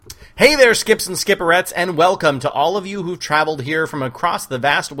Hey there, Skips and Skipperettes, and welcome to all of you who've traveled here from across the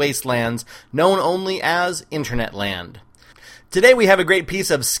vast wastelands known only as Internet Land. Today we have a great piece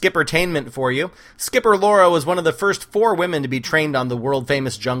of skippertainment for you. Skipper Laura was one of the first 4 women to be trained on the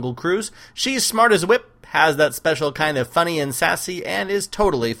world-famous Jungle Cruise. She's smart as a whip, has that special kind of funny and sassy, and is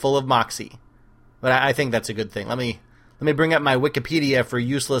totally full of moxie. But I think that's a good thing. Let me bring up my Wikipedia for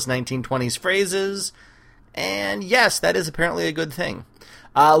useless 1920s phrases. And yes, that is apparently a good thing.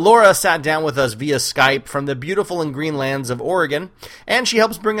 Laura sat down with us via Skype from the beautiful and green lands of Oregon, and she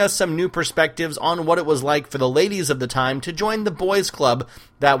helps bring us some new perspectives on what it was like for the ladies of the time to join the boys' club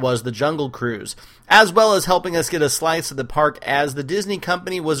that was the Jungle Cruise, as well as helping us get a slice of the park as the Disney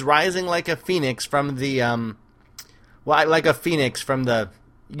company was rising like a phoenix from the,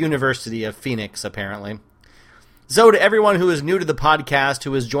 University of Phoenix, apparently. So to everyone who is new to the podcast,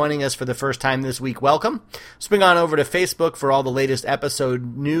 who is joining us for the first time this week, welcome. Swing on over to Facebook for all the latest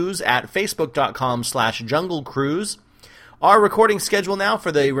episode news at facebook.com/junglecruise. Our recording schedule now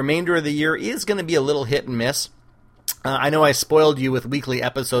for the remainder of the year is going to be a little hit and miss. I know I spoiled you with weekly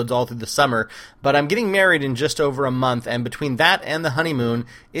episodes all through the summer, but I'm getting married in just over a month, and between that and the honeymoon,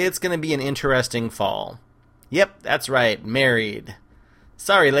 it's going to be an interesting fall. Yep, that's right, married.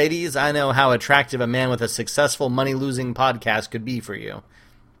 Sorry, ladies, I know how attractive a man with a successful money-losing podcast could be for you.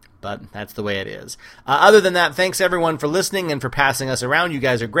 But that's the way it is. Other than that, thanks everyone for listening and for passing us around. You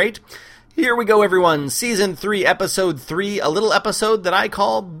guys are great. Here we go, everyone. Season 3, Episode 3, a little episode that I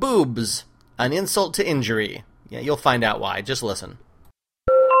call Boobs, an Insult to Injury. Yeah, you'll find out why. Just listen.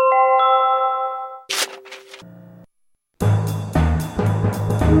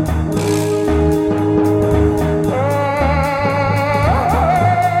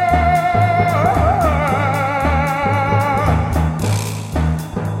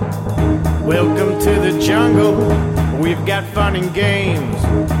 Welcome to the jungle. We've got fun and games.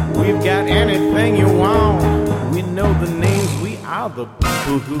 We've got anything you want. We know the names. We are the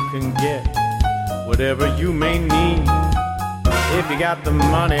people who can get whatever you may need. If you got the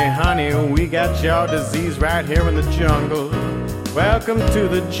money, honey, we got your disease right here in the jungle. Welcome to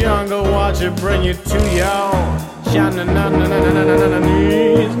the jungle. Watch it bring you to your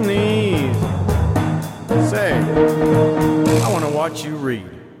knees. Say, I want to watch you read.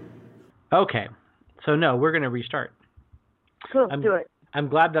 Okay, so no, we're going to restart. Cool, do it. I'm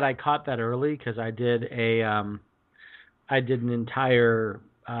glad that I caught that early because I did an entire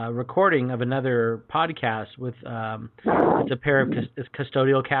recording of another podcast with it's a pair of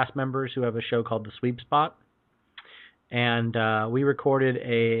custodial cast members who have a show called The Sweep Spot, and we recorded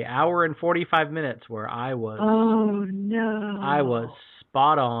an hour and 45 minutes where I was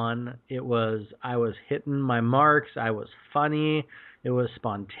spot on. I was hitting my marks. I was funny. It was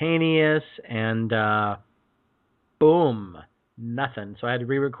spontaneous, and boom, nothing. So I had to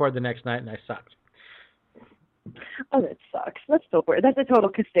re-record the next night, and I sucked. Oh, that sucks. Let's go for it. That's a total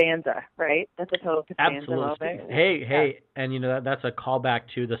Costanza, right? That's a total Costanza. Absolutely. Hey, and you know that's a callback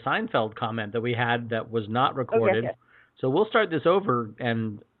to the Seinfeld comment that we had that was not recorded. Okay. So we'll start this over,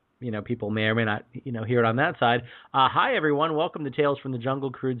 and you know people may or may not hear it on that side. Hi everyone, welcome to Tales from the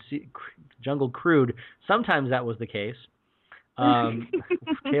Jungle Crude. Sometimes that was the case.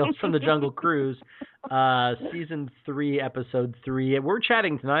 Tales from the Jungle Cruise, Season 3, Episode 3. We're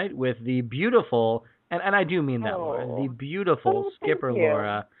chatting tonight with the beautiful, and I do mean that, Laura, the beautiful Skipper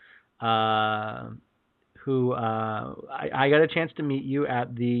Laura, who I got a chance to meet you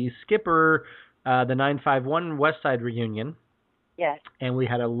at the Skipper, the 951 Westside reunion. Yes. And we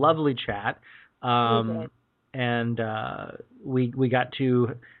had a lovely chat, and we got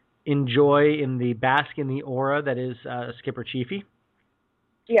to enjoy in the bask in the aura that is Skipper Chiefy.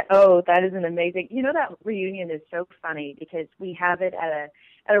 Yeah. Oh, that is an amazing. That reunion is so funny because we have it at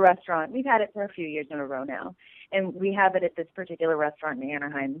a restaurant. We've had it for a few years in a row now, and we have it at this particular restaurant in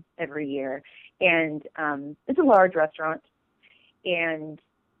Anaheim every year. And it's a large restaurant, and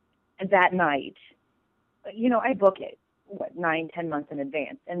that night, I book it 9-10 months in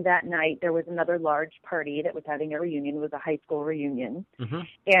advance. And that night there was another large party that was having a reunion. It was a high school reunion. Mm-hmm.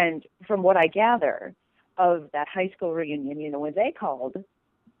 And from what I gather of that high school reunion, when they called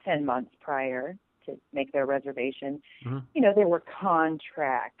 10 months prior to make their reservation, mm-hmm. There were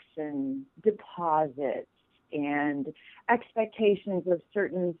contracts and deposits and expectations of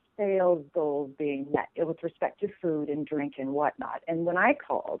certain sales goals being met with respect to food and drink and whatnot. And when I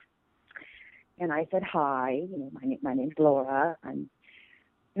called, and I said, hi, my name's Laura.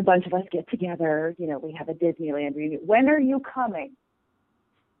 A bunch of us get together. We have a Disneyland reunion. When are you coming?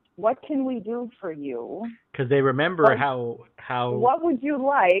 What can we do for you? Because they remember how. What would you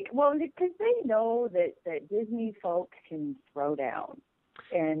like? Well, because they know that Disney folks can throw down.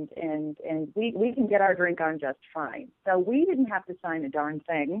 and we can get our drink on just fine. So we didn't have to sign a darn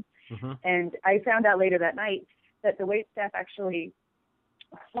thing. Mm-hmm. And I found out later that night that the wait staff actually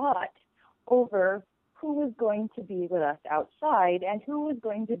fought over who was going to be with us outside and who was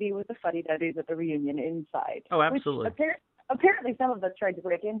going to be with the fuddy-duddies at the reunion inside. Oh, absolutely. Which apparently some of us tried to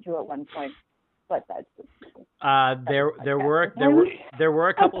break into at one point, but that's there were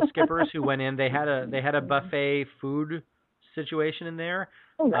a couple skippers who went in. They had a buffet food situation in there.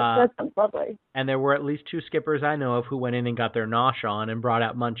 Oh, that sounds lovely. And there were at least 2 skippers I know of who went in and got their nosh on and brought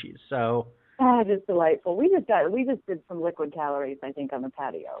out munchies. So that is delightful. We just did some liquid calories, I think, on the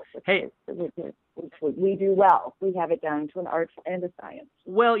patio. We do well. We have it down to an art and a science.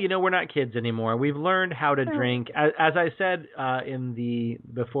 Well, we're not kids anymore. We've learned how to drink. As I said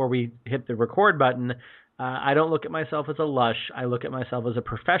before we hit the record button, I don't look at myself as a lush. I look at myself as a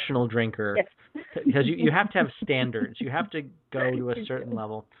professional drinker. Yes. Because you have to have standards. You have to go to a certain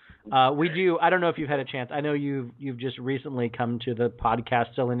level. We do. I don't know if you've had a chance. I know you've just recently come to the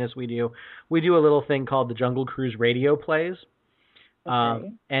podcast silliness we do. We do a little thing called the Jungle Cruise Radio Plays,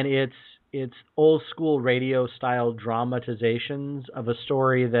 Okay. and it's old school radio style dramatizations of a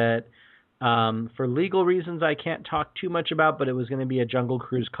story that, for legal reasons, I can't talk too much about. But it was going to be a Jungle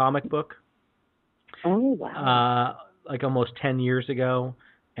Cruise comic book. Oh, wow. Like almost 10 years ago.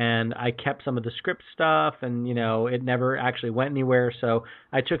 And I kept some of the script stuff, and, it never actually went anywhere. So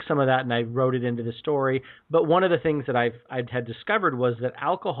I took some of that and I wrote it into the story. But one of the things that I had discovered was that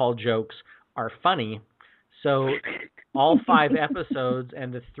alcohol jokes are funny. So all 5 episodes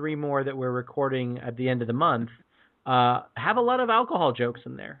and the 3 more that we're recording at the end of the month have a lot of alcohol jokes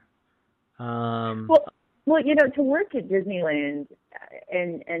in there. Well, to work at Disneyland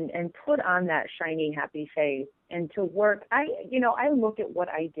and put on that shiny, happy face and to work, I look at what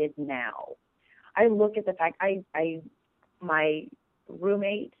I did now. I look at the fact my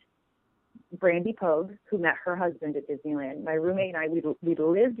roommate, Brandy Pogue, who met her husband at Disneyland, my roommate and I, we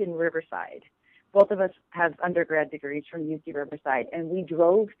lived in Riverside. Both of us have undergrad degrees from UC Riverside, and we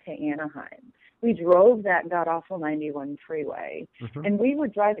drove to Anaheim. We drove that god-awful 91 freeway, and we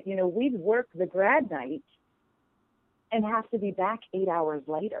would drive, we'd work the grad night and have to be back 8 hours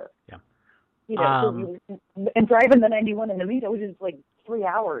later. Yeah. And driving the 91 in the meantime, which is like 3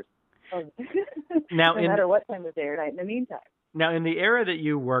 hours, now, no matter what time of day or night in the meantime. Now, in the era that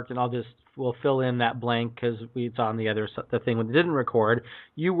you worked, and we'll fill in that blank because it's on the thing when it didn't record,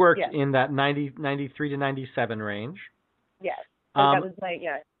 you worked in that 93 to 97 range. Yes. That was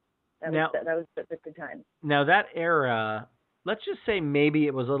a good time. Now, that era, let's just say maybe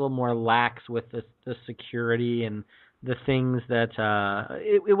it was a little more lax with the security and the things that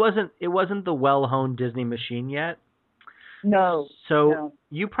it wasn't the well-honed Disney machine yet. No. So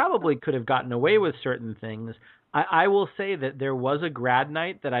you probably could have gotten away with certain things. I will say that there was a grad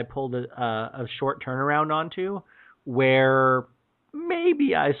night that I pulled a short turnaround onto where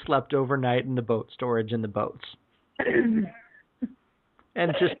maybe I slept overnight in the boat storage in the boats. And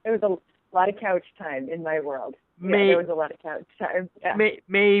just there was a lot of couch time in my world. There was a lot of couch time. Yeah.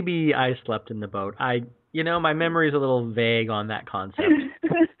 Maybe I slept in the boat. My memory is a little vague on that concept.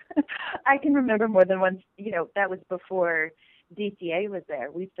 I can remember more than once. That was before DCA was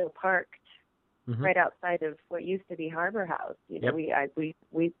there. We still parked right outside of what used to be Harbor House.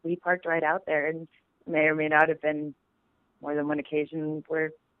 We parked right out there, and may or may not have been more than one occasion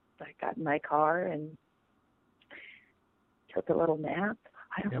where I got in my car and took a little nap.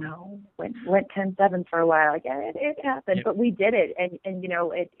 I don't know. Went 10-7 for a while. It happened, but we did it, and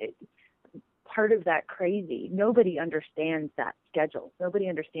it part of that crazy. Nobody understands that schedule. Nobody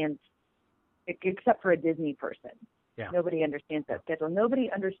understands, except for a Disney person. Yeah. Nobody understands that schedule. Nobody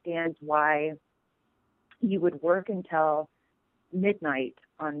understands why you would work until midnight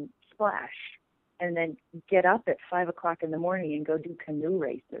on Splash and then get up at 5 o'clock in the morning and go do canoe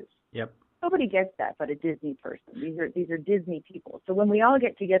races. Yep. Nobody gets that but a Disney person. These are Disney people. So when we all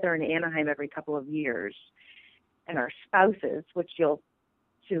get together in Anaheim every couple of years, and our spouses, which you'll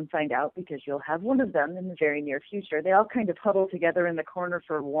soon find out because you'll have one of them in the very near future, they all kind of huddle together in the corner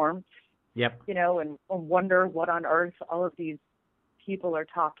for warmth. Yep. And wonder what on earth all of these people are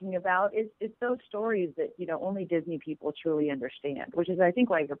talking about. It's those stories that, only Disney people truly understand, which is, I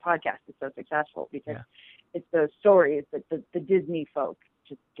think, why your podcast is so successful, because it's those stories that the Disney folk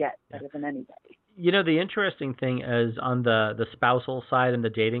just get better than anybody. The interesting thing is on the spousal side and the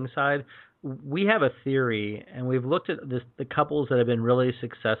dating side, we have a theory, and we've looked at the couples that have been really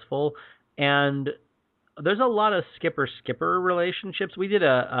successful, and there's a lot of skipper relationships. We did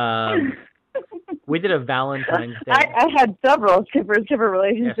a Valentine's Day. I had several skipper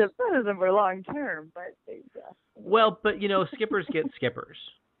relationships. None of them were long term, but Well, but skippers get skippers.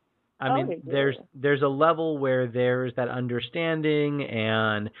 I mean, there's a level where there's that understanding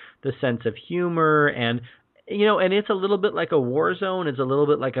and the sense of humor, and and it's a little bit like a war zone. It's a little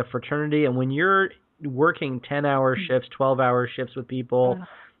bit like a fraternity, and when you're working 10-hour shifts, 12-hour shifts with people,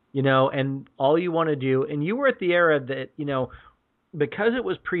 and all you want to do, and you were at the era that because it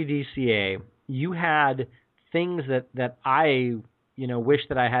was pre-DCA, you had things that I wish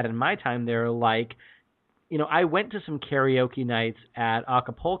that I had in my time there, like. I went to some karaoke nights at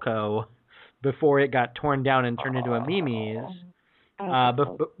Acapulco before it got torn down and turned into a Mimi's.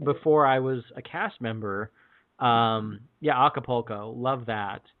 Before I was a cast member. Acapulco, love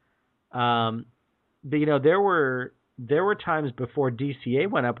that. But there were times before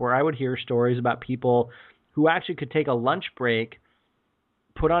DCA went up where I would hear stories about people who actually could take a lunch break,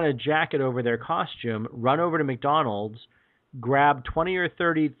 put on a jacket over their costume, run over to McDonald's, grab 20 or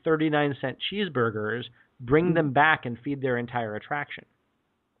 30 39-cent cheeseburgers, bring them back and feed their entire attraction.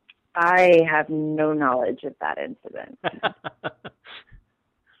 I have no knowledge of that incident.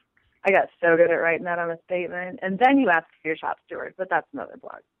 I got so good at writing that on a statement. And then you ask for your shop steward, but that's another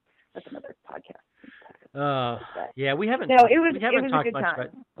blog. That's another podcast. We haven't. No, it was talked a good much time.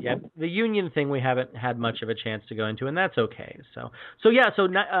 about the union thing. We haven't had much of a chance to go into, and that's okay. So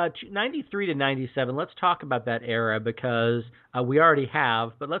 93 to 97. Let's talk about that era because we already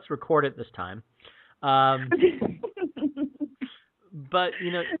have, but let's record it this time. But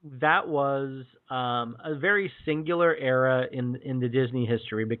that was a very singular era in the Disney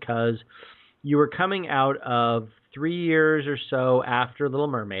history because you were coming out of 3 years or so after Little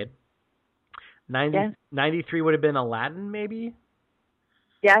Mermaid. 93 would have been Aladdin, maybe.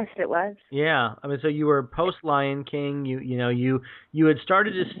 Yes, it was. Yeah, I mean, so you were post Lion King. You had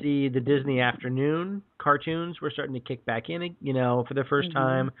started to see the Disney afternoon cartoons were starting to kick back in. For the first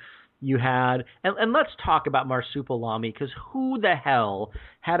time. You had, and let's talk about Marsupilami, because who the hell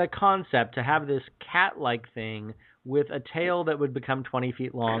had a concept to have this cat-like thing with a tail that would become 20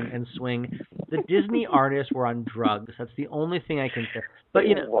 feet long and swing? The Disney artists were on drugs. That's the only thing I can say. But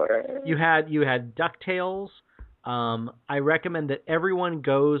you had DuckTales. I recommend that everyone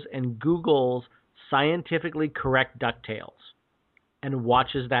goes and Googles scientifically correct DuckTales and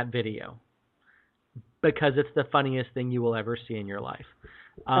watches that video because it's the funniest thing you will ever see in your life.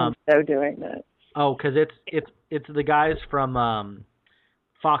 I'm so doing that. Oh, because it's the guys from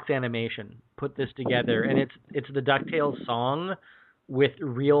Fox Animation put this together, and it's the DuckTales song with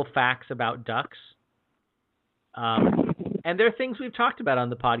real facts about ducks. And there are things we've talked about on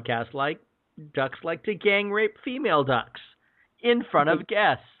the podcast, like ducks like to gang rape female ducks in front of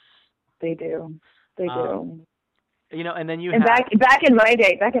guests. They do. They do. And then you back in my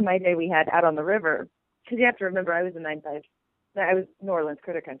day, we had Out on the River, because you have to remember I was in 9-5. I was New Orleans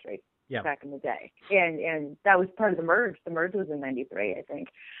Critter Country back in the day, and that was part of the merge. The merge was in '93, I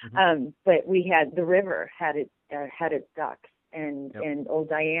think. But we had the river had its ducks, and old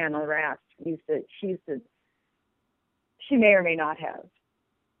Diane O'Rast she may or may not have,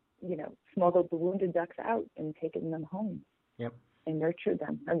 smuggled the wounded ducks out and taken them home. Yep. And nurtured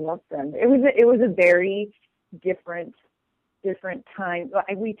them and loved them. It was a very different time.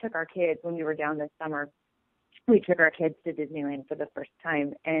 We took our kids when we were down this summer. We took our kids to Disneyland for the first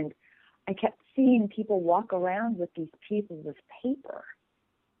time, and I kept seeing people walk around with these pieces of paper,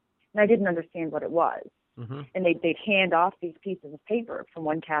 and I didn't understand what it was. And they'd hand off these pieces of paper from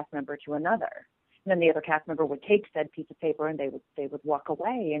one cast member to another, and then the other cast member would take said piece of paper and they would walk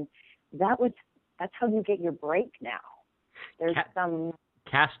away, and that's how you get your break now. There's some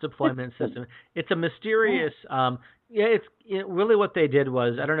cast deployment system. It's a mysterious. Really what they did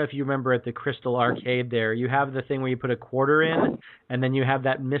was, I don't know if you remember at the Crystal Arcade there, you have the thing where you put a quarter in, and then you have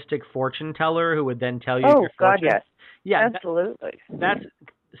that mystic fortune teller who would then tell you your fortune. God, yes. Yeah, absolutely. That's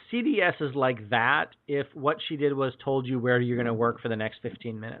CDS is like that if what she did was told you where you're going to work for the next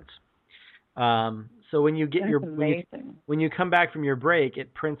 15 minutes. So when you get when you come back from your break,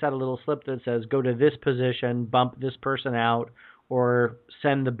 it prints out a little slip that says, go to this position, bump this person out, or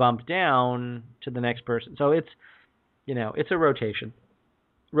send the bump down to the next person. So it's a rotation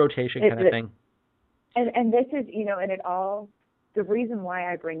kind of thing. And this is, and it all, the reason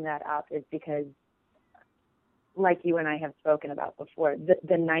why I bring that up is because, like you and I have spoken about before,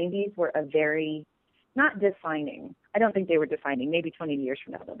 the 90s were a very, not defining, I don't think they were defining, maybe 20 years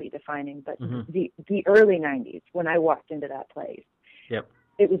from now they'll be defining, but the early 90s, when I walked into that place,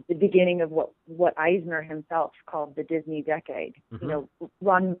 it was the beginning of what Eisner himself called the Disney decade.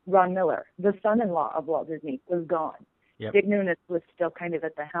 Ron Miller, the son-in-law of Walt Disney, was gone. Dick Nunes was still kind of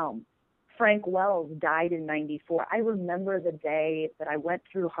at the helm. Frank Wells died in '94. I remember the day that I went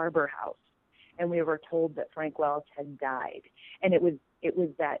through Harbor House and we were told that Frank Welch had died. And it was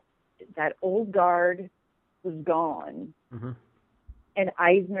that old guard was gone, mm-hmm. and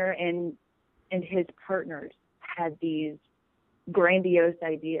Eisner and his partners had these grandiose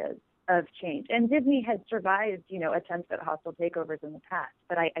ideas of change. And Disney had survived, attempts at hostile takeovers in the past.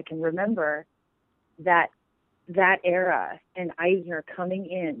 But I can remember that era and Eisner coming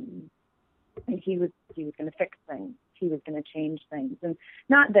in, and he was going to fix things. He was going to change things. And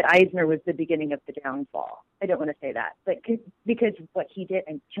not that Eisner was the beginning of the downfall. I don't want to say that. But because what he did,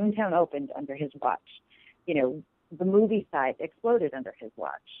 and Toontown opened under his watch. The movie side exploded under his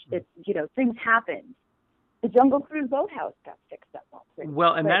watch. It's, things happened. The Jungle Cruise Boathouse got fixed up.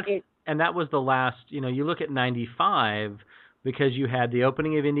 Well, and that was the last, you look at 95, because you had the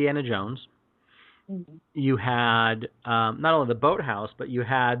opening of Indiana Jones. Mm-hmm. You had not only the boathouse, but you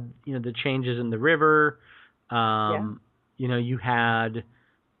had, the changes in the river. You had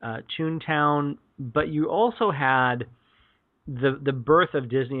Toontown, but you also had the birth of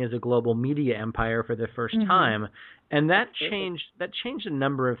Disney as a global media empire for the first mm-hmm. time, and that changed a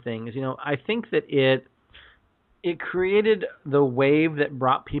number of things. I think that it created the wave that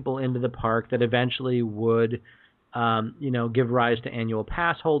brought people into the park that eventually would give rise to annual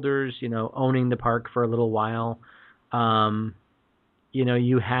pass holders, owning the park for a little while.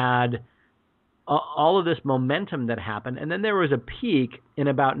 You had all of this momentum that happened, and then there was a peak in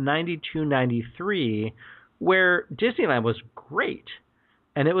about 92, 93, where Disneyland was great,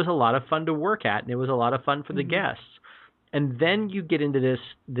 and it was a lot of fun to work at, and it was a lot of fun for the mm-hmm. guests. And then you get into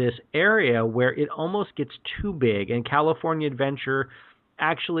this area where it almost gets too big, and California Adventure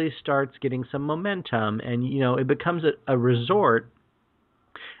actually starts getting some momentum, and it becomes a resort,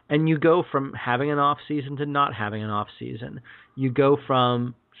 and you go from having an off season to not having an off season. You go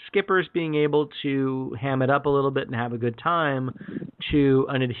from skippers being able to ham it up a little bit and have a good time to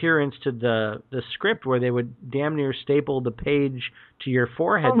an adherence to the script where they would damn near staple the page to your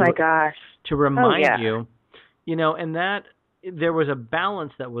forehead. Oh my gosh. To remind you, and that there was a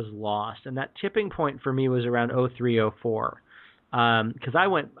balance that was lost, and that tipping point for me was around 03, 04. Because I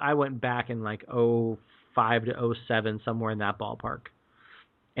went back in like 05 to 07, somewhere in that ballpark,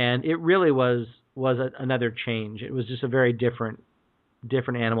 and it really was another change. It was just a very different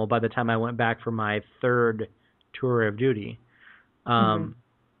animal by the time I went back for my third tour of duty. Mm-hmm.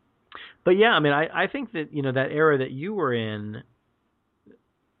 But yeah, I mean, I think that that era that you were in,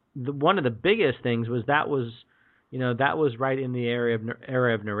 one of the biggest things was that was right in the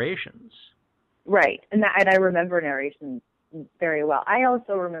era of narrations. Right, and I remember narrations very well. I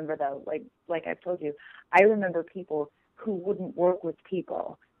also remember, though, like I've told you, I remember people who wouldn't work with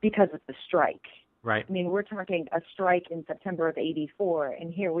people because of the strike. Right. I mean, we're talking a strike in September of '84,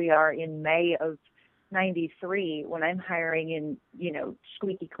 and here we are in May of '93 when I'm hiring in,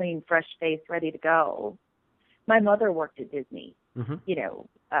 squeaky clean, fresh face, ready to go. My mother worked at Disney. Mm-hmm.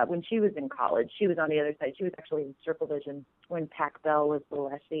 When she was in college, she was on the other side. She was actually in Circle Vision when Pac Bell was the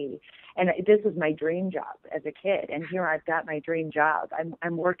lessee. And this was my dream job as a kid. And here I've got my dream job.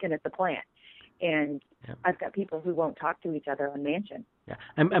 I'm working at the plant. And I've got people who won't talk to each other on Mansion. Yeah.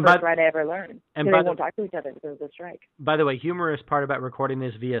 First right I ever learned. And they won't talk to each other because of the strike. By the way, humorous part about recording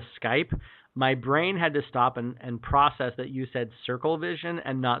this via Skype, my brain had to stop and process that you said Circle Vision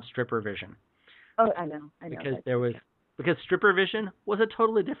and not Stripper Vision. Oh, I know. Because Stripper Vision was a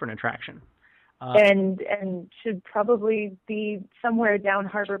totally different attraction. And should probably be somewhere down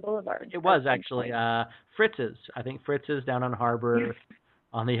Harbor Boulevard. It was actually Fritz's. I think Fritz's down on Harbor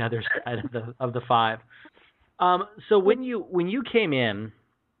on the other side of the 5. So when you came in,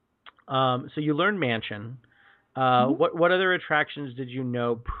 so you learned Mansion. Mm-hmm. What other attractions did you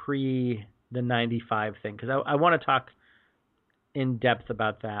know pre the 95 thing? Because I want to talk in depth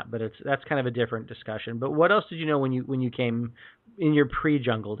about that, but that's kind of a different discussion. But what else did you know when you came in your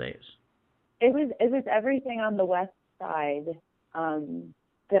pre-Jungle days? It was everything on the west side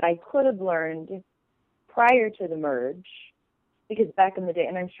that I could have learned prior to the merge, because back in the day,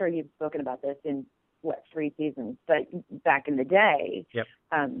 and I'm sure you've spoken about this in 3 seasons, but back in the day, yep.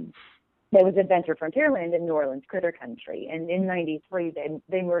 There was Adventure Frontierland in New Orleans Critter Country, and in '93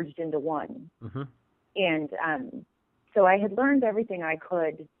 they merged into one, mm-hmm. and so I had learned everything I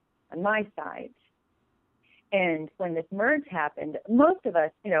could on my side. And when this merge happened, most of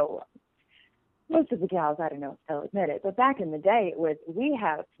us, most of the gals, I don't know if they'll admit it, but back in the day, it was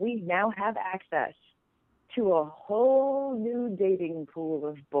we now have access to a whole new dating pool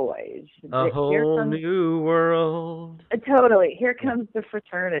of boys. A whole new world. Totally. Here comes the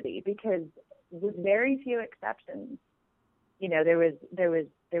fraternity, because with very few exceptions, there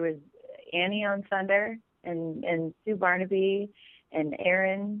was Annie on Thunder and Sue Barnaby and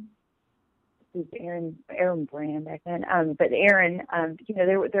Aaron, was Aaron Brand back then. But Aaron,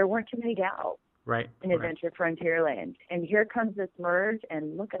 there weren't too many gals in Adventure Frontierland, and here comes this merge,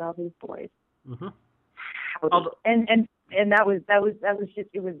 and look at all these boys. Mm-hmm. And that was just,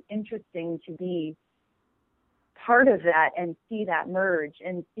 it was interesting to be part of that and see that merge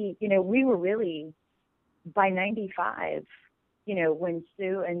and see, we were really, by 95, when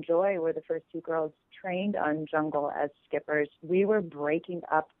Sue and Joy were the first two girls trained on Jungle as skippers, we were breaking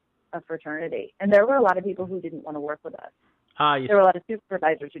up a fraternity. And there were a lot of people who didn't want to work with us. There were a lot of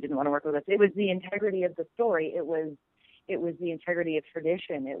supervisors who didn't want to work with us. It was the integrity of the story. It was the integrity of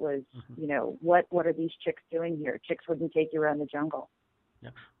tradition. It was, what are these chicks doing here? Chicks wouldn't take you around the jungle. Yeah.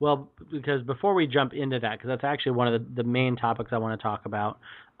 Well, because before we jump into that, because that's actually one of the main topics I want to talk about,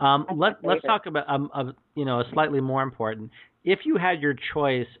 let's talk about a slightly more important. If you had your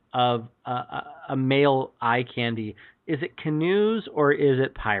choice of a male eye candy, is it Canoes or is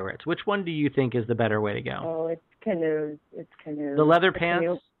it Pirates? Which one do you think is the better way to go? Oh, it's Canoes. It's Canoes. The leather pants.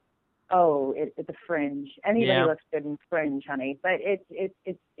 Canoe. Oh, it's the fringe. Anybody looks good in fringe, honey. But it's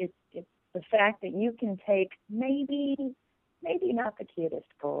the fact that you can take maybe not the cutest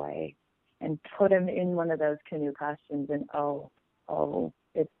boy and put him in one of those canoe costumes, and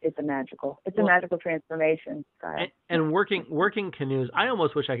it's a magical transformation. And working Canoes, I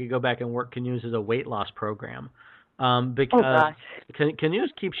almost wish I could go back and work Canoes as a weight loss program, because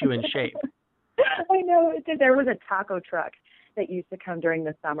Canoes keeps you in shape. I know. There was a taco truck that used to come during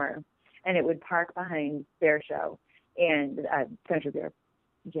the summer, and it would park behind Bear Show and Country Bear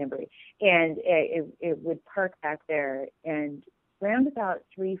Jamboree, and it would park back there, and around about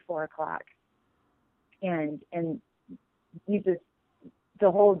 3-4 o'clock, and you just,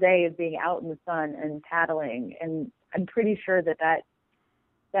 the whole day of being out in the sun and paddling, and I'm pretty sure that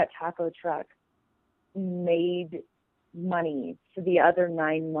taco truck made money for the other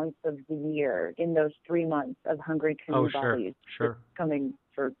 9 months of the year in those 3 months of hungry canoe bodies coming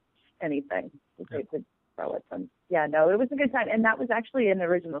for anything that they could throw at them. Yeah, no, it was a good time, and that was actually an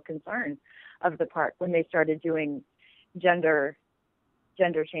original concern of the park when they started doing gender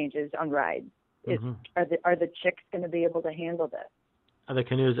changes on rides. Are the chicks going to be able to handle this? The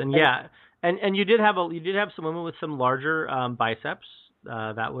canoes, and and you did have some women with some larger biceps.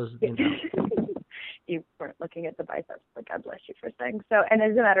 That was you weren't looking at the biceps, but God bless you for saying so. And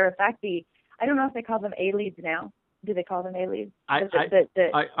as a matter of fact, I don't know if they call them A-leads now. Do they call them A-leads?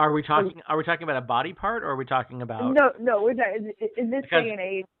 Are we talking about a body part, or are we talking about? No, we're not. In this day and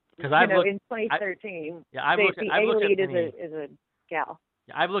age, in 2013, the A-lead is a gal.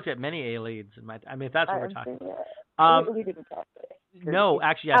 Yeah, I've looked at many A-leads. If that's what we're talking about. We didn't talk today. No,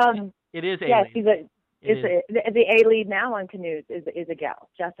 actually, yes, it is A-lead. Yes, the A-lead now on Canoes is a gal,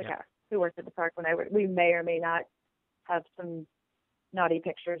 Jessica, who worked at the park when we may or may not have some naughty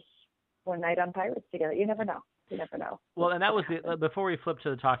pictures one night on Pirates together. You never know. Well, and that was before we flip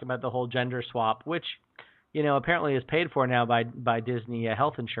to talking about the whole gender swap, which, apparently is paid for now by Disney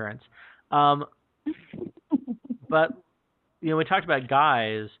health insurance. But, we talked about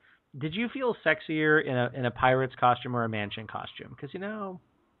guys. Did you feel sexier in a Pirates costume or a mansion costume? Because,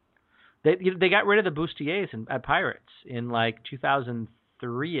 they got rid of the bustiers at Pirates in like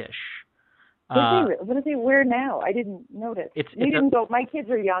 2003-ish. What do they wear now? I didn't notice. We didn't go. My kids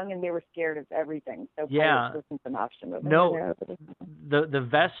are young and they were scared of everything. So Pirates wasn't an option. No, the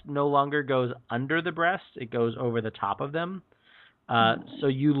vest no longer goes under the breast; it goes over the top of them. So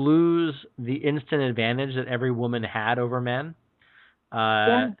you lose the instant advantage that every woman had over men.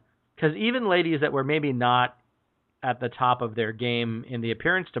 Because even ladies that were maybe not at the top of their game in the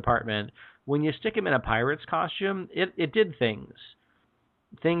appearance department, when you stick them in a Pirates costume, it did things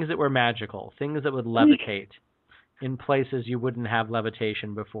that were magical, things that would levitate in places you wouldn't have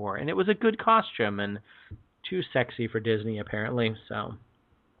levitation before. And it was a good costume and too sexy for Disney, apparently. So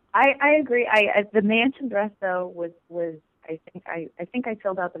I agree. The mansion dress, though, was I think I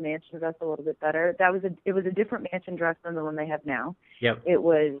filled out the mansion dress a little bit better. It was a different mansion dress than the one they have now. Yep. It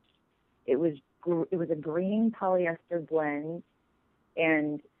was a green polyester blend,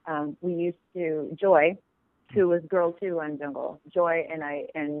 and we used to Joy, who was girl 2 on Jungle. Joy and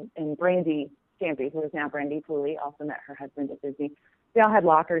Brandy Stampy, who is now Brandy Pooley, also met her husband at Disney. We all had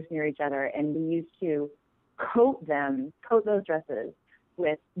lockers near each other, and we used to coat those dresses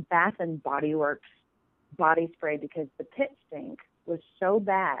with Bath and Body Works body spray because the pit stink was so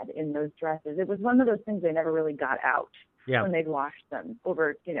bad in those dresses. It was one of those things they never really got out when they washed them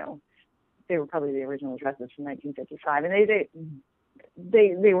over, they were probably the original dresses from 1955, and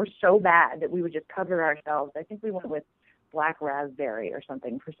they were so bad that we would just cover ourselves. I think we went with black raspberry or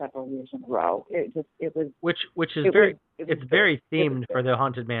something for several years in a row. It was very themed for the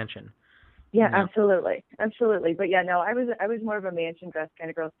Haunted Mansion. Yeah, Yeah. absolutely. But yeah, no, I was more of a mansion dress kind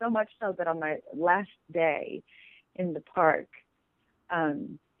of girl. So much so that on my last day in the park,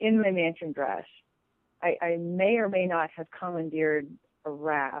 in my mansion dress, I may or may not have commandeered a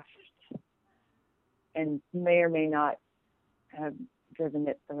raft, and may or may not have driven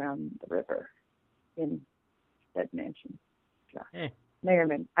it around the river in said mansion dress. Hey. May or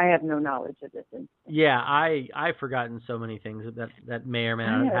may. I have no knowledge of this. Yeah, I've forgotten so many things that may or may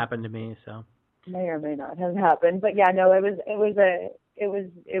not have happened to me. So may or may not have happened, but yeah, no, I was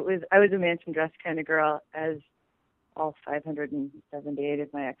a mansion dress kind of girl, as all 578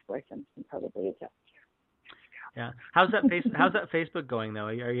 of my ex-boyfriends can probably attest. yeah, how's that Facebook going though?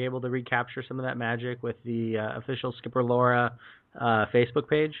 Are you able to recapture some of that magic with the official Skipper Laura Facebook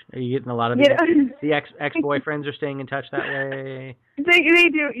page? Are you getting a lot of the ex-boyfriends are staying in touch that way? They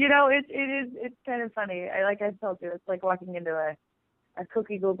do. You know, it's kind of funny. Like I told you, it's like walking into a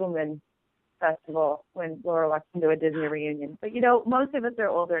Cookie Googleman festival when Laura walks into a Disney reunion. But, you know, most of us are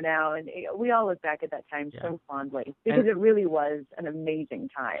older now, and we all look back at that time so fondly, because it really was an amazing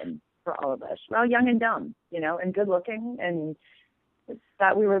time for all of us. We're all young and dumb, you know, and good looking, and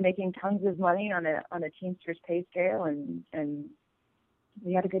thought we were making tons of money on a Teamsters pay scale, and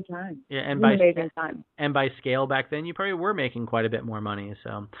we had a good time. Yeah, and amazing time. And by scale back then, you probably were making quite a bit more money.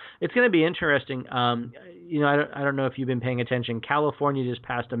 So it's going to be interesting. You know, I don't know if you've been paying attention. California just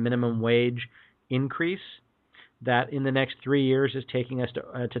passed a minimum wage increase that in the next 3 years is taking us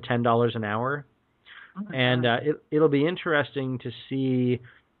to $10 an hour. Oh, and it'll be interesting to see,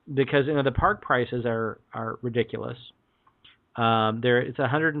 because you know the park prices are ridiculous. It's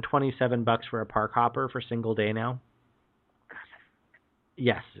 $127 for a park hopper for single day now.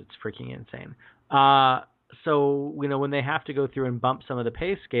 Yes, it's freaking insane. So, you know, when they have to go through and bump some of the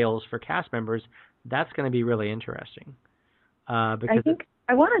pay scales for cast members, that's going to be really interesting. Because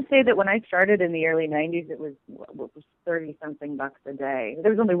I want to say that when I started in the early 90s, it was 30-something bucks a day.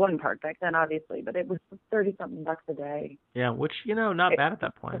 There was only one park back then, obviously, but it was 30-something bucks a day. Yeah, which, you know, not bad at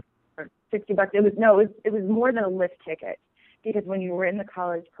that point. Or $60. It was more than a lift ticket. Because when you were in the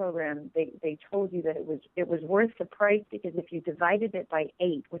college program, they told you that it was worth the price, because if you divided it by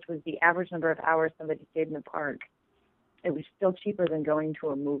 8, which was the average number of hours somebody stayed in the park, it was still cheaper than going to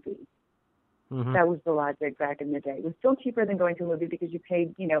a movie. Mm-hmm. That was the logic back in the day. It was still cheaper than going to a movie because you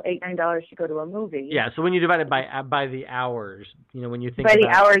paid, you know, $8-9 to go to a movie. Yeah, so when you divide it by the hours, you know, when you think by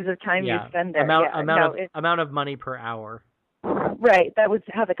about the hours of time you spend there, amount of money per hour. Right, that was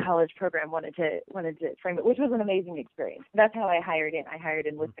how the college program wanted to frame it, which was an amazing experience. That's how I hired in. I hired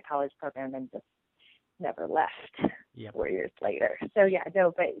in with the college program and just never left. 4 years later. So yeah,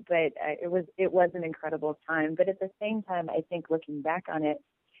 no, but it was an incredible time. But at the same time, I think looking back on it,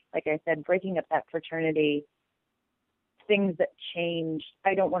 like I said, breaking up that fraternity, things that changed.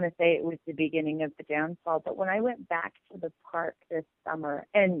 I don't want to say it was the beginning of the downfall, but when I went back to the park this summer,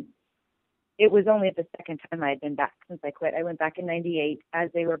 and it was only the second time I had been back since I quit. I went back in 98 as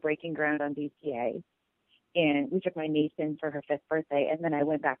they were breaking ground on DCA, and we took my niece in for her 5th birthday, and then I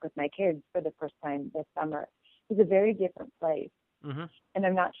went back with my kids for the first time this summer. It was a very different place, and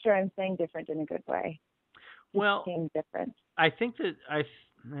I'm not sure I'm saying different in a good way. Well, it seems different. I think that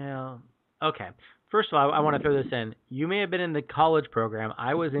okay. First of all, I want to throw this in. You may have been in the college program.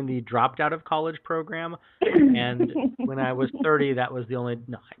 I was in the dropped out of college program, and when I was 30, that was the only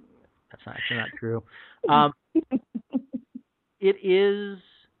that's actually not true.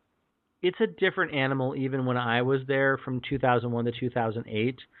 It's a different animal even when I was there from 2001 to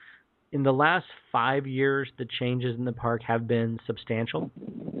 2008. In the last 5 years, the changes in the park have been substantial.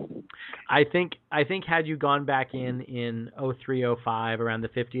 I think had you gone back in 03, 05, around the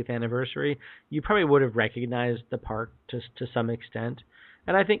 50th anniversary, you probably would have recognized the park to some extent.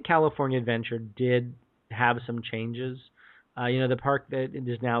 And I think California Adventure did have some changes. You know, the park that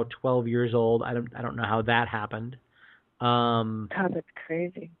is now 12 years old, I don't know how that happened. God, that's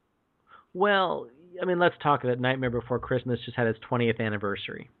crazy. Well, I mean, let's talk that Nightmare Before Christmas just had its 20th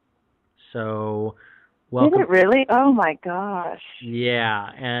anniversary. So, welcome. Did it really? Oh my gosh. Yeah,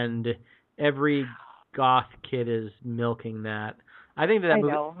 and every goth kid is milking that. I think that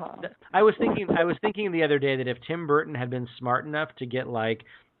movie. Know, huh? I was thinking the other day that if Tim Burton had been smart enough to get like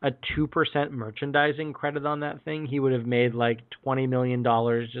a 2% merchandising credit on that thing, he would have made like $20 million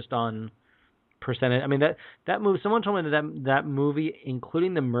just on percentage. I mean, that movie. Someone told me that movie,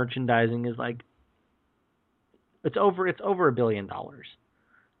 including the merchandising, is like it's over $1 billion.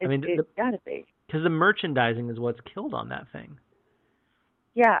 It's got to be, because the merchandising is what's killed on that thing.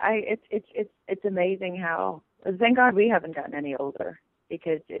 Yeah, it's amazing how. Thank God we haven't gotten any older,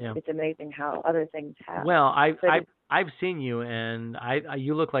 because it's amazing how other things have. Well, I've seen you, and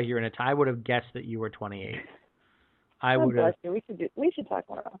you look like you're in a I would have guessed that you were 28. I would have. We should talk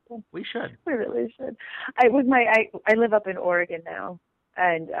more often. We should. We really should. I live up in Oregon now,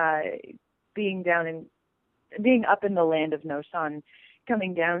 and being up in the land of no sun,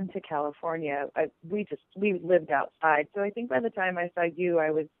 coming down to California, we lived outside. So I think by the time I saw you,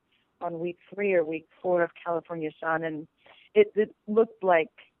 I was on week 3 or week 4 of California sun, and it looked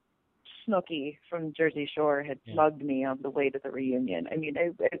like Snooki from Jersey Shore had mugged me on the way to the reunion. I mean,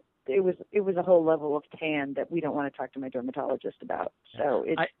 it was a whole level of tan that we don't want to talk to my dermatologist about. So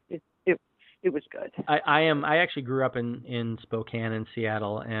it was good. I actually grew up in Spokane and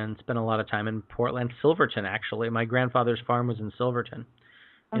Seattle and spent a lot of time in Portland, Silverton actually. My grandfather's farm was in Silverton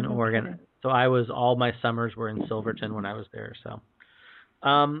in Oregon. Okay. So all my summers were in Silverton when I was there.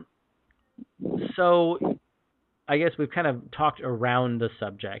 So I guess we've kind of talked around the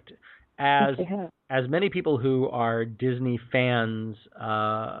subject. As many people who are Disney fans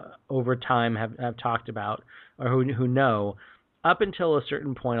over time have talked about, or who know, up until a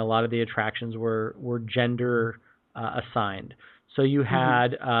certain point, a lot of the attractions were gender assigned. So you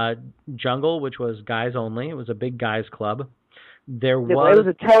had Jungle, which was guys only. It was a big guys club. It was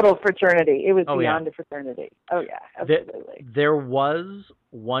a total fraternity. It was beyond a fraternity. Oh, yeah, absolutely. There was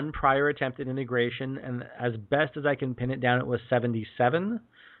one prior attempt at integration, and as best as I can pin it down, it was 1977.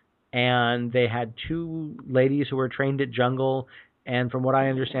 And they had 2 ladies who were trained at Jungle, and from what I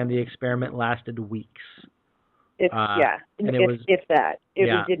understand, the experiment lasted weeks. It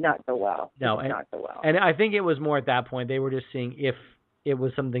did not go well. No, it did not go well. And I think it was more at that point they were just seeing if it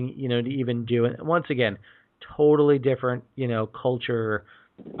was something to even do. And once again, totally different culture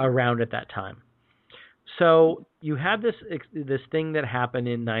around at that time. So you had this thing that happened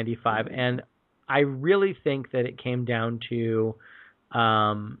in '95, and I really think that it came down to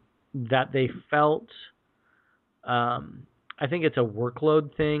that they felt. I think it's a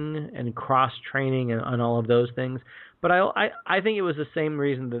workload thing and cross training and all of those things. But I think it was the same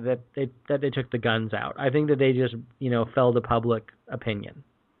reason that they took the guns out. I think that they just fell to public opinion.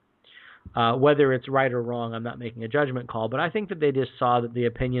 Whether it's right or wrong, I'm not making a judgment call. But I think that they just saw that the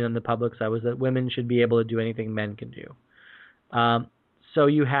opinion on the public side was that women should be able to do anything men can do. So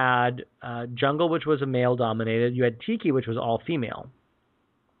you had Jungle, which was a male dominated. You had Tiki, which was all female.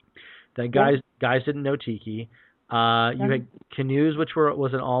 The guys didn't know Tiki. You had Canoes, which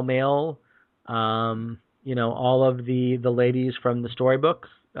was an all male. All of the ladies from the storybooks,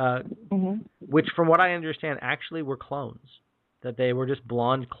 which from what I understand actually were clones. That they were just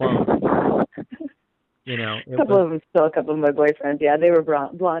blonde clones. A couple of my boyfriends. Yeah, they were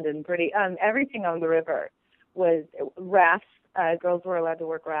blonde and pretty. Everything on the river was rafts. Girls were allowed to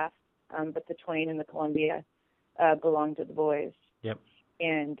work rafts, but the Twain and the Columbia belonged to the boys. Yep.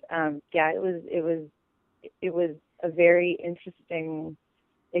 And it was a very interesting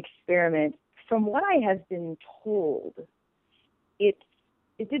experiment. From what I have been told, it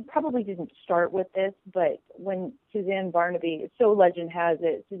probably didn't start with this, but when Suzanne Barnaby, so legend has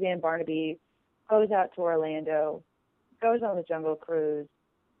it, Suzanne Barnaby goes out to Orlando, goes on the Jungle Cruise,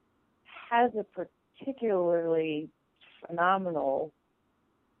 has a particularly phenomenal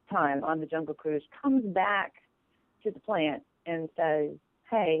time on the Jungle Cruise, comes back to the plant and says,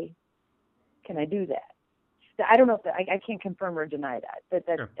 "Hey, can I do that?" I don't know if I can't confirm or deny that.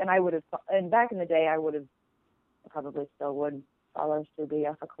 Sure. And I would have, and back in the day, I probably still would follow Subi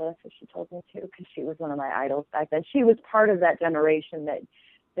off a cliff if she told me to, because she was one of my idols back then. She was part of that generation that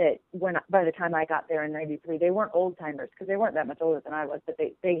when by the time I got there in '93, they weren't old timers because they weren't that much older than I was, but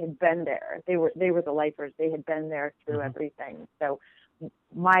they had been there. They were the lifers. They had been there through everything. So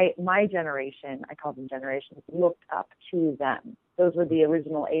my generation, I call them generations, looked up to them. Those were the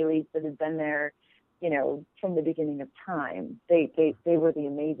original A-Leagues that had been there, from the beginning of time. They were the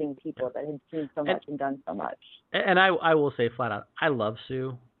amazing people that had seen so much and done so much. And I will say flat out, I love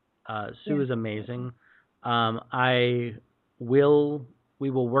Sue. Sue is amazing. We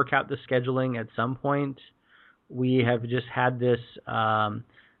will work out the scheduling at some point. We have just had this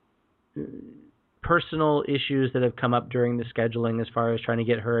personal issues that have come up during the scheduling as far as trying to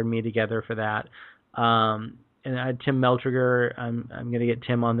get her and me together for that. And I had Tim Meltriger. I'm going to get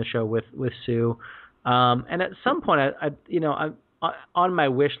Tim on the show with Sue. And at some point, I'm on my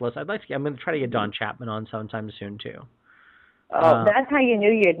wish list. I'm going to try to get Don Chapman on sometime soon too. Oh, that's how you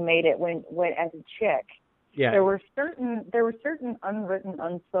knew you had made it when as a chick. Yeah. There were certain unwritten,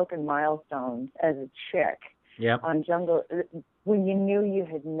 unspoken milestones as a chick. Yep. On Jungle, when you knew you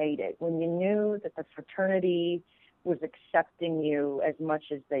had made it, when you knew that the fraternity was accepting you as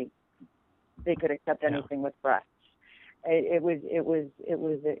much as they could accept anything with breasts. It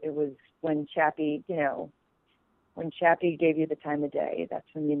was when Chappie, when Chappie gave you the time of day, that's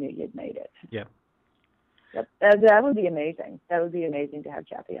when you knew you'd made it. Yep. Yep. That would be amazing. That would be amazing to have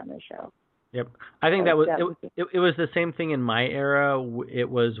Chappie on the show. Yep. I think it was the same thing in my era. It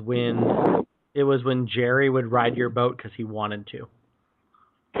was when Jerry would ride your boat because he wanted to.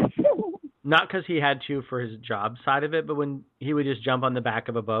 Not because he had to for his job side of it, but when he would just jump on the back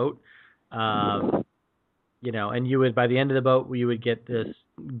of a boat, and you would, by the end of the boat, you would get this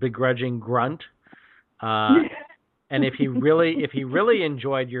begrudging grunt. And if he really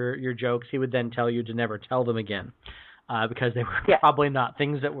enjoyed your jokes, he would then tell you to never tell them again, because they were probably not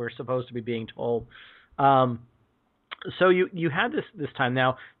things that were supposed to be being told. So you had this time.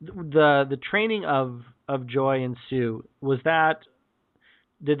 Now, the training of Joy and Sue,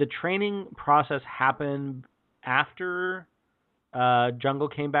 did the training process happen after Jungle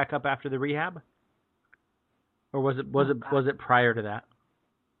came back up after the rehab, or was it prior to that?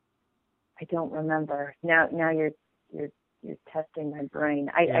 I don't remember. Now you're testing my brain.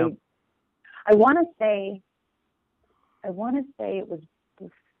 I want to say it was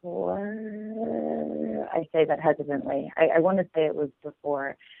before. I say that hesitantly. I want to say it was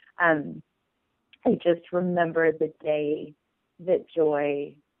before. I just remember the day that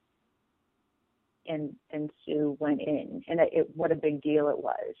Joy and Sue went in, and what a big deal it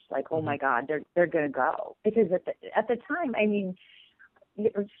was. Like, oh my God, they're gonna go, because at the time, I mean,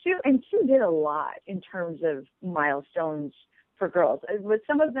 Sue did a lot in terms of milestones for girls, but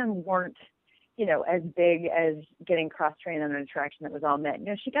some of them weren't, as big as getting cross-trained on an attraction that was all men.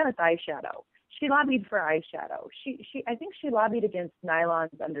 She got us eyeshadow. She lobbied for eyeshadow. I think she lobbied against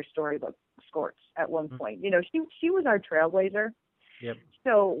nylons under storybook skirts at one point. She was our trailblazer. Yep.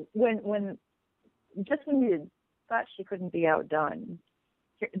 So when you thought she couldn't be outdone,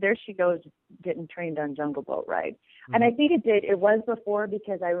 there she goes getting trained on Jungle Boat Ride. Mm-hmm. And I think it was before,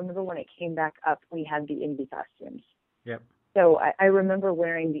 because I remember when it came back up, we had the indie costumes. Yep. So I remember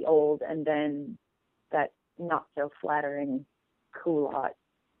wearing the old and then that not so flattering culotte.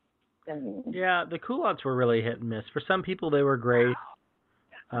 Yeah, the culottes were really hit and miss. For some people, they were great.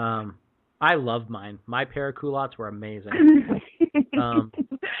 I loved mine. My pair of culottes were amazing.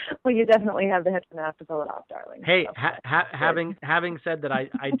 Well, you definitely have the hips enough to pull it off, darling. Hey, having said that,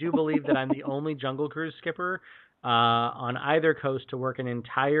 I do believe that I'm the only Jungle Cruise skipper on either coast to work an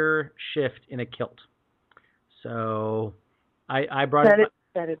entire shift in a kilt. So I brought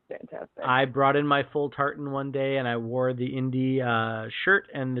that is fantastic. I brought in my full tartan one day, and I wore the Indy shirt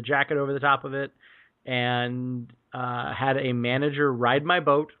and the jacket over the top of it, and had a manager ride my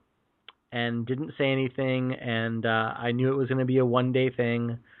boat and didn't say anything, and I knew it was going to be a one-day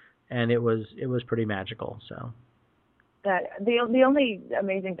thing, and it was pretty magical. So that the only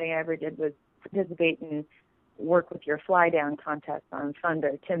amazing thing I ever did was participate in work with your fly down contest on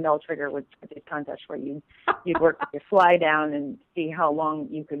Thunder. Tim Meltrigger would put these contests where you'd work with your fly down and see how long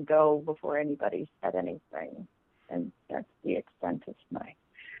you could go before anybody said anything. And that's the extent of my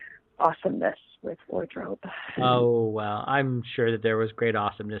awesomeness with wardrobe. Oh, well, I'm sure that there was great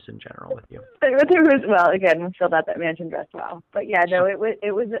awesomeness in general with you. There was, well, again, we filled out that mansion dress well. But yeah, no, it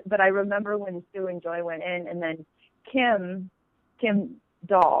was, but I remember when Sue and Joy went in, and then Kim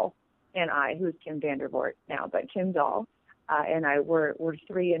Dahl and I, who's Kim Vandervoort now, but Kim Dahl and I were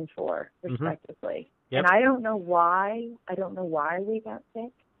 3 and 4 respectively. Mm-hmm. Yep. And I don't know why we got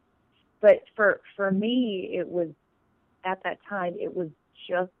sick, but for me, it was, at that time, it was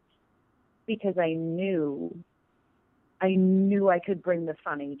just because I knew I could bring the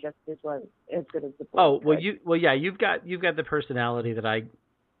funny just as good as the boys. Oh, well, you've got the personality that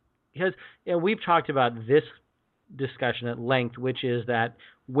because we've talked about this discussion at length, which is that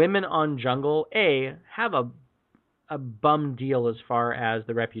women on Jungle have a bum deal as far as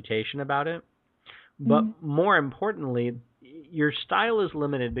the reputation about it, but more importantly, your style is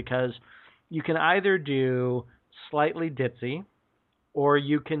limited because you can either do slightly ditzy, or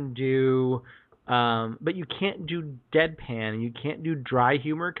you can do, but you can't do deadpan. You can't do dry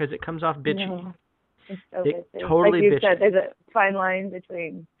humor because it comes off bitchy. No, it's so bitchy. Totally like you said, there's a fine line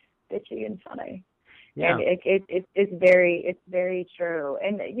between bitchy and funny. Yeah. And it's very true.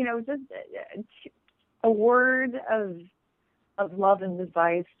 And just a word of love and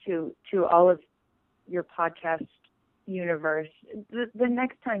advice to all of your podcast universe. The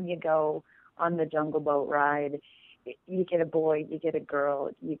next time you go on the Jungle Boat Ride, you get a boy, you get a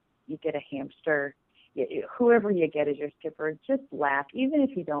girl, you get a hamster, whoever you get as your skipper, just laugh. Even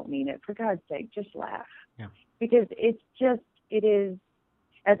if you don't mean it, for God's sake, just laugh. Yeah. Because it is,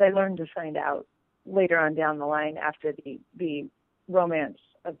 as I learned to find out later on down the line after the romance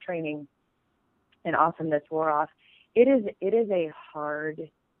of training and awesomeness wore off, it is a hard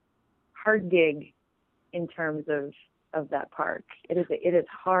gig in terms of that park. It is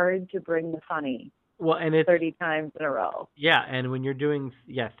hard to bring the funny. Well, and it's 30 times in a row. Yeah, and when you're doing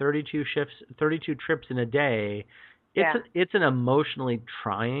 32 shifts, 32 trips in a day, it's an emotionally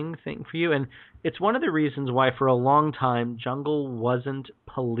trying thing for you, and it's one of the reasons why for a long time Jungle wasn't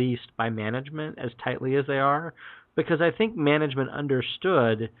policed by management as tightly as they are, because I think management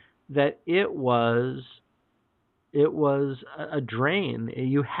understood that it was a drain.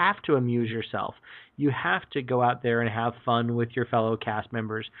 You have to amuse yourself. You have to go out there and have fun with your fellow cast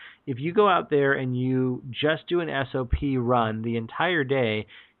members. If you go out there and you just do an SOP run the entire day,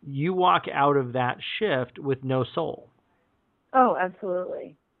 you walk out of that shift with no soul. Oh,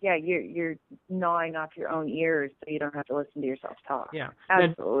 absolutely. Yeah, you're gnawing off your own ears so you don't have to listen to yourself talk. Yeah.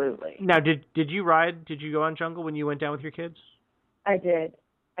 Absolutely. Now, did you ride? Did you go on Jungle when you went down with your kids? I did.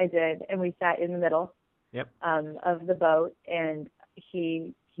 And we sat in the middle. Yep. Of the boat, and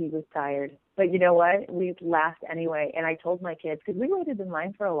he was tired. But you know what? We laughed anyway, and I told my kids, because we waited in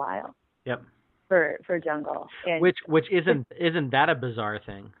line for a while. Yep. For Jungle. And which isn't that a bizarre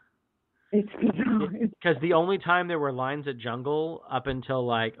thing? It's bizarre. Because the only time there were lines at Jungle up until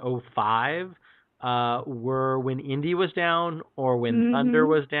like 2005 were when Indy was down, or when Thunder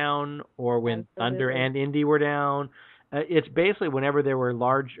was down, or when Thunder and Indy were down. It's basically whenever there were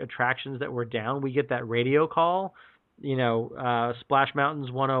large attractions that were down, we get that radio call, Splash Mountains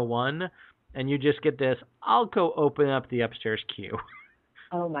 101, and you just get this, I'll go open up the upstairs queue.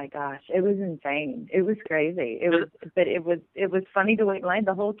 Oh my gosh, it was insane. It was crazy. It was funny to wait in line.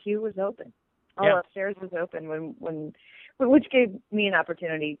 The whole queue was open. All upstairs was open which gave me an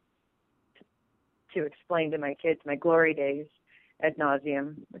opportunity to explain to my kids my glory days ad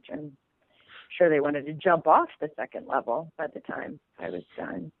nauseum, which I'm sure they wanted to jump off the second level by the time I was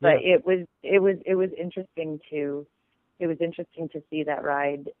done. But it was interesting to see that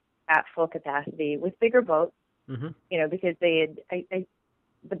ride at full capacity with bigger boats. Mm-hmm. Because they had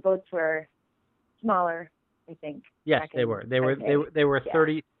the boats were smaller, I think. Yes, they were. They were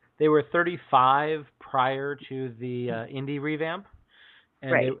 30. They were 35 prior to the Indy revamp,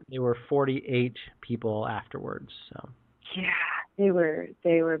 and they were 48 people afterwards. So. Yeah, they were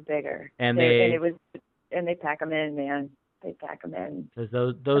bigger, and they pack them in, man. They pack them in. Because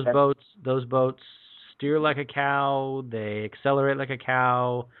those boats steer like a cow, they accelerate like a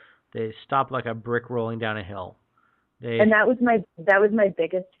cow, they stop like a brick rolling down a hill. And that was my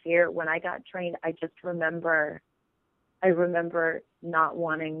biggest fear when I got trained. I remember not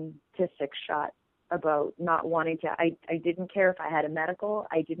wanting to six-shot a boat, not wanting to. I didn't care if I had a medical.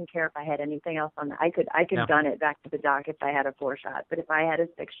 I didn't care if I had anything else on. I could gun it back to the dock if I had a 4-shot. But if I had a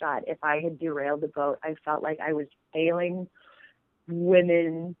 6-shot, if I had derailed the boat, I felt like I was failing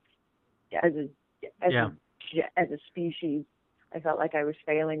women as a species. I felt like I was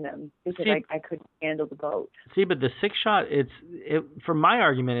failing them because I couldn't handle the boat. See, but the 6-shot, from my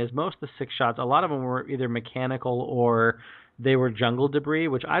argument is most of the 6-shots, a lot of them were either mechanical or they were jungle debris,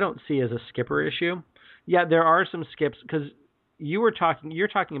 which I don't see as a skipper issue. Yeah, there are some skips because you're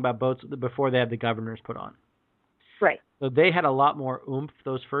talking about boats before they had the governors put on. Right. So they had a lot more oomph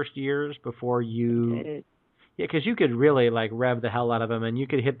those first years before you. Yeah, because you could really like rev the hell out of them, and you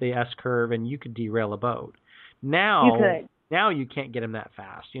could hit the S curve, and you could derail a boat. Now you can't get them that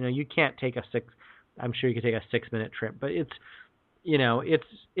fast. You can't take a 6. I'm sure you could take a 6-minute trip, but it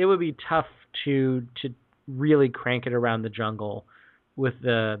would be tough to really crank it around the jungle with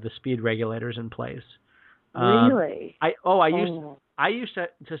the speed regulators in place. Really? I used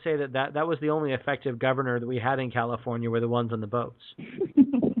to say that was the only effective governor that we had in California were the ones on the boats.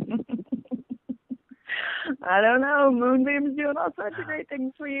 I don't know. Moonbeam's doing all sorts of great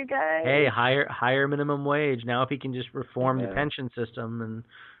things for you guys. Hey, higher minimum wage. Now if he can just reform the pension system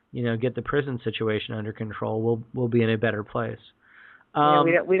and get the prison situation under control, we'll be in a better place.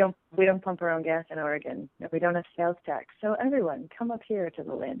 We don't pump our own gas in Oregon. No, we don't have sales tax. So everyone, come up here to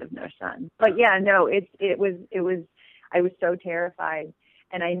the land of no sun. But yeah, no, it was. I was so terrified,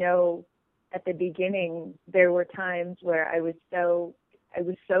 and I know at the beginning there were times where I was so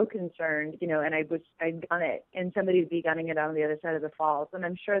concerned, and I'd gun it, and somebody would be gunning it on the other side of the falls, and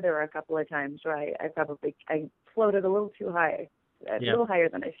I'm sure there were a couple of times where I floated a little too high, a little higher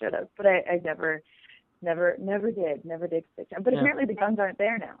than I should have, but I never did 6-shot. But apparently the guns aren't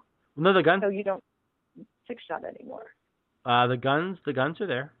there now. No, the guns. So you don't 6-shot anymore. The guns are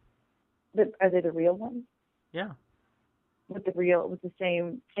there. Are they the real ones? Yeah. With the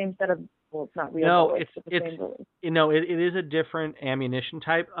same set of. Well, it's not real. No, bullets, it is a different ammunition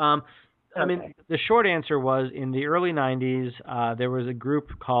type. I mean, the short answer was in the early 90s, there was a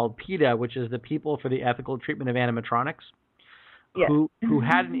group called PETA, which is the People for the Ethical Treatment of Animatronics, who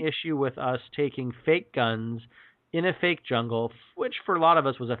had an issue with us taking fake guns in a fake jungle, which for a lot of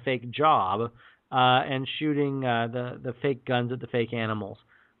us was a fake job, and shooting the fake guns at the fake animals.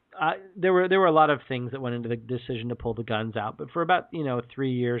 There were a lot of things that went into the decision to pull the guns out, but for about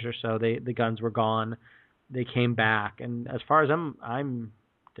 3 years or so, the guns were gone. They came back, and as far as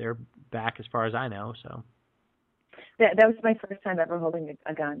they're back as far as I know. So that was my first time ever holding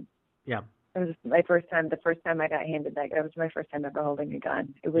a gun. Yeah, it was my first time. The first time I got handed that was my first time ever holding a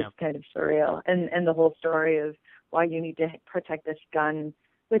gun. It was kind of surreal, and the whole story of why you need to protect this gun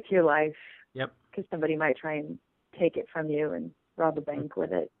with your life. Yep. Because somebody might try and take it from you and rob a bank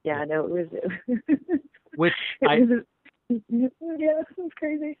with it. Yeah, no, it was. Which it was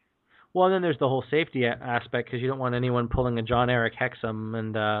crazy. Well, and then there's the whole safety aspect because you don't want anyone pulling a John Eric Hexum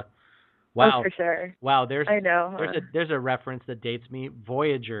and wow, oh, for sure. Wow, I know. There's a reference that dates me.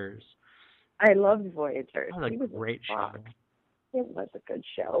 Voyagers. I loved Voyagers. That was a great show. It was a good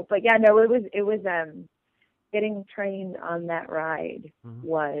show, but yeah, no, it was getting trained on that ride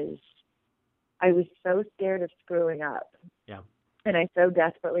was. I was so scared of screwing up. Yeah. And I so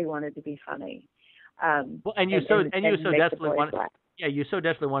desperately wanted to be funny. You so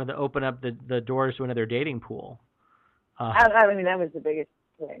desperately wanted to open up the doors to another dating pool. I mean, that was the biggest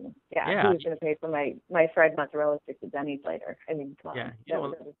thing. Yeah. Who was going to pay for my fried mozzarella sticks at Denny's later? I mean, come on. Yeah. You don't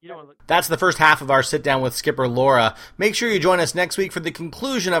want to look. That's the first half of our sit down with Skipper Laura. Make sure you join us next week for the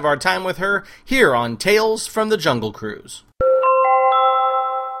conclusion of our time with her here on Tales from the Jungle Cruise.